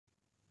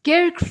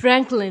Kirk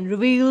Franklin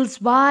reveals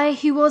why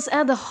he was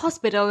at the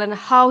hospital and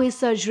how his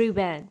surgery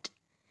went.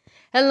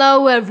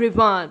 Hello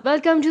everyone,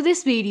 welcome to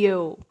this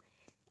video.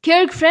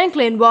 Kirk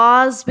Franklin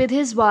was with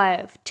his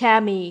wife,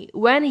 Tammy,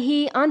 when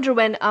he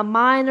underwent a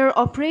minor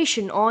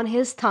operation on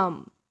his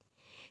thumb.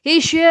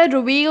 He shared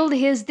revealed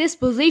his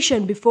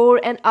disposition before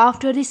and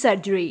after the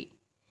surgery.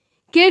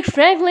 Kirk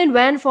Franklin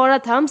went for a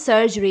thumb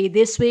surgery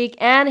this week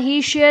and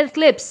he shared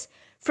clips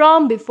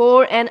from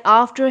before and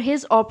after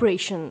his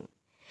operation.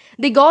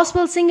 The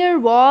gospel singer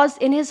was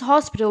in his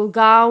hospital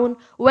gown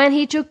when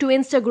he took to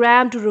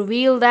Instagram to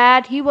reveal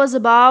that he was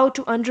about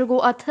to undergo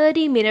a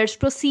 30-minute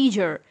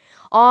procedure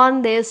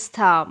on this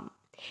thumb.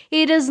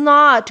 He does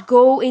not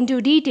go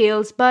into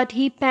details, but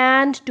he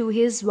panned to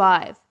his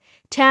wife,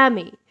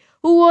 Tammy,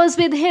 who was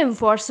with him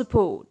for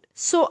support.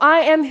 "So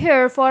I am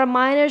here for a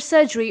minor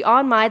surgery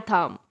on my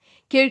thumb,"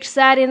 Kirk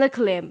said in the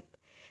clip.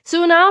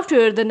 Soon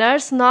after, the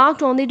nurse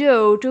knocked on the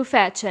door to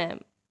fetch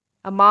him.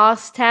 A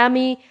masked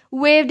Tammy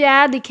waved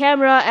at the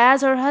camera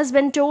as her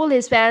husband told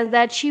his fans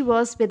that she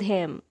was with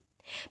him.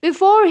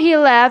 Before he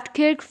left,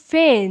 Kirk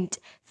feigned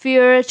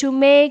fear to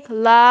make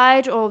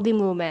light of the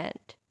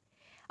moment.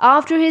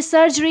 After his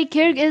surgery,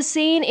 Kirk is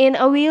seen in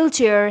a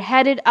wheelchair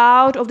headed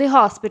out of the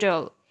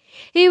hospital.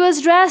 He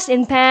was dressed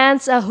in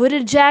pants, a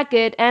hooded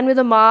jacket, and with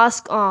a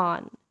mask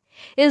on.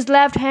 His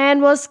left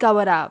hand was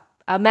covered up.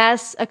 A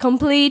mess, a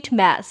complete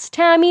mess,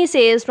 Tammy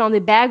says from the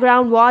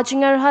background,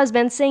 watching her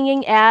husband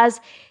singing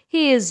as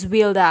he is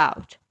wheeled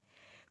out.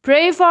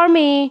 "Pray for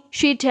me,"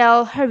 she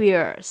tells her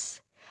viewers.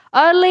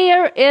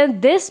 Earlier in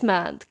this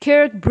month,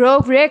 Kirk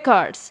broke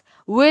records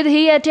with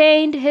he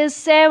attained his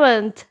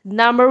 7th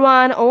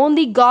 #1 on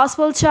the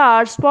gospel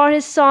charts for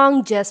his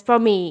song "Just for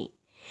Me."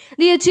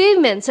 The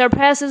achievement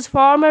surpasses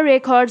former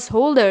records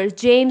holders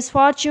James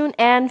Fortune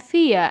and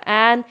Fia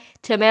and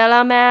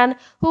Tamela Man,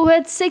 who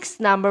had 6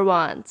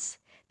 #1s.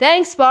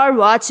 Thanks for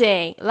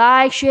watching.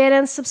 Like, share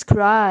and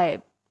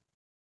subscribe.